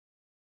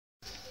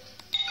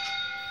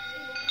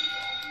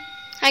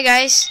Hi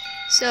guys,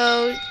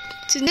 so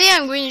today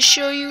I'm going to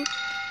show you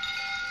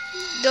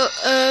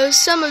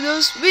some of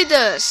those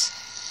withers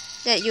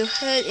that you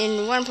heard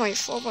in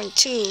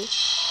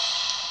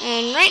 1.4.2,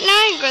 and right now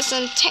I got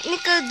some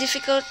technical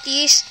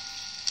difficulties,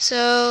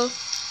 so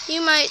you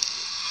might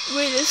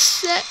wait a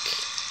sec.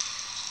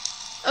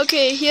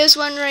 Okay, here's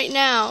one right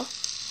now.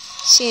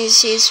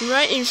 Since he's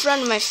right in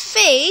front of my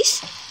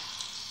face,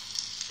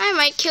 I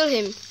might kill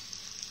him. Is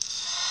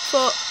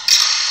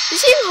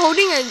he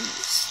holding a...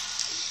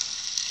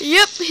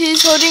 Yep,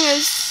 he's holding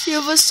a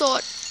silver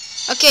sword.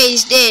 Okay,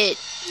 he's dead.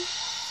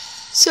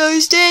 So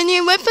is there any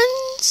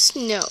weapons?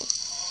 No.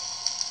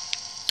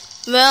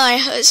 Well, I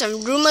heard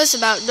some rumors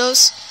about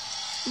those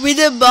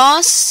wither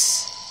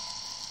boss,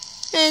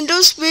 and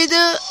those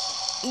wither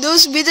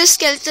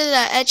skeletons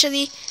are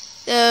actually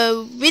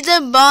the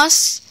wither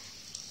boss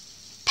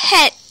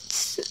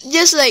pets.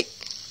 Just like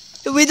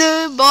the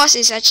wither boss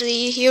is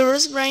actually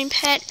Hero's Brain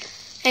pet,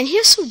 and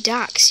he's so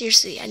dark.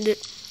 Seriously, I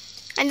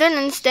don't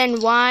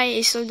understand why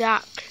it's so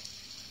dark.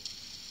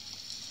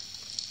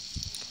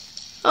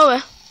 Oh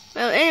well.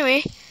 Well,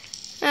 anyway,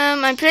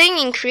 I'm playing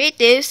in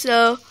creative,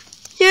 so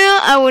here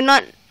I will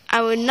not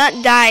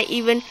die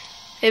even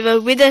with a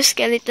wither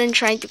skeleton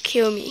trying to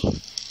kill me,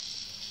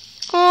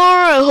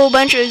 or a whole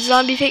bunch of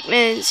zombie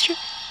pigments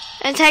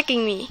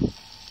attacking me.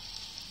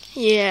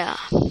 Yeah.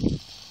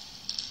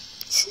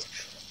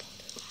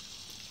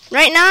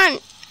 Right now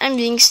I'm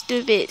being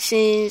stupid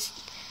since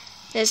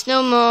there's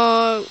no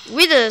more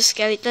wither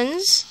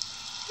skeletons,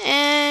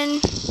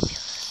 and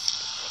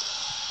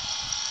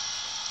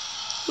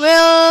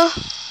well,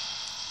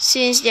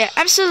 since they're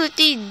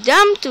absolutely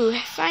dumb to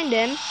find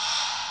them,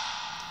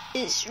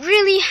 it's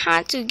really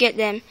hard to get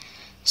them.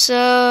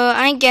 So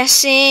I'm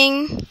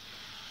guessing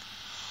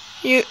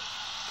you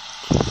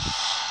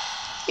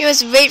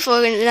must wait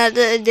for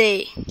another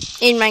day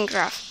in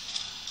Minecraft,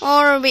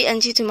 or wait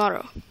until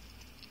tomorrow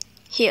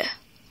here.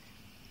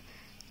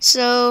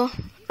 So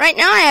right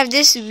now I have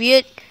this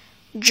weird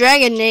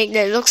dragon egg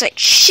that looks like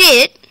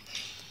shit.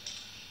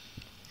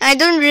 I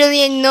don't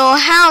really know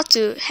how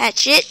to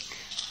hatch it,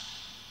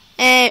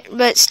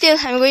 but still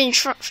I'm going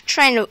to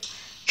try and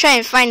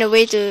find a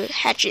way to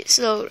hatch it.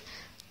 So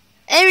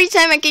every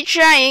time I keep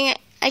trying,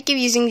 I keep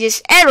using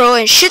this arrow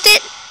and shoot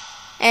it,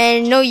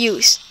 and no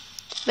use.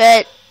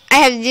 But I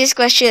have this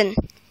question: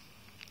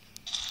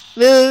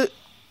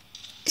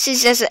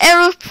 since there's an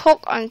arrow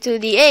poke onto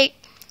the egg,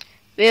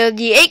 will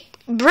the egg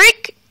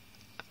break?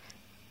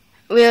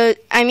 When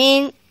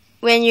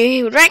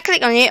you right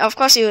click on it, of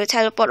course it will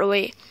teleport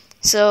away.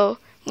 So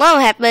what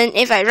will happen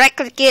if I right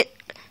click it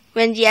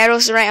when the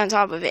arrow's right on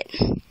top of it?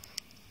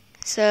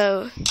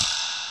 So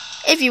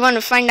if you want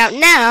to find out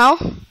now,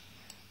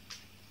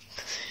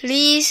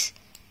 please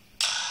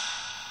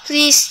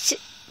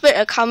put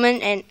a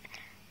comment, and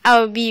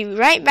I'll be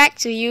right back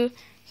to you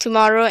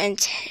tomorrow and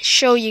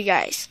show you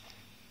guys.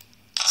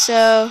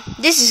 So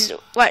this is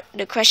what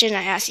the question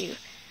I asked you: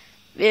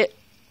 will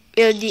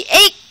the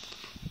egg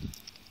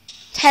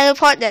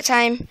teleport that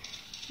time?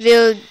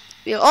 Will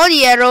all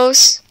the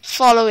arrows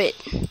follow it?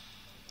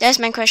 That's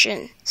my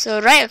question.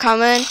 So write a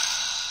comment,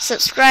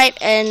 subscribe,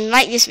 and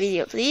like this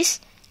video, please.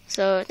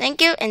 So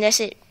thank you, and that's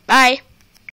it. Bye.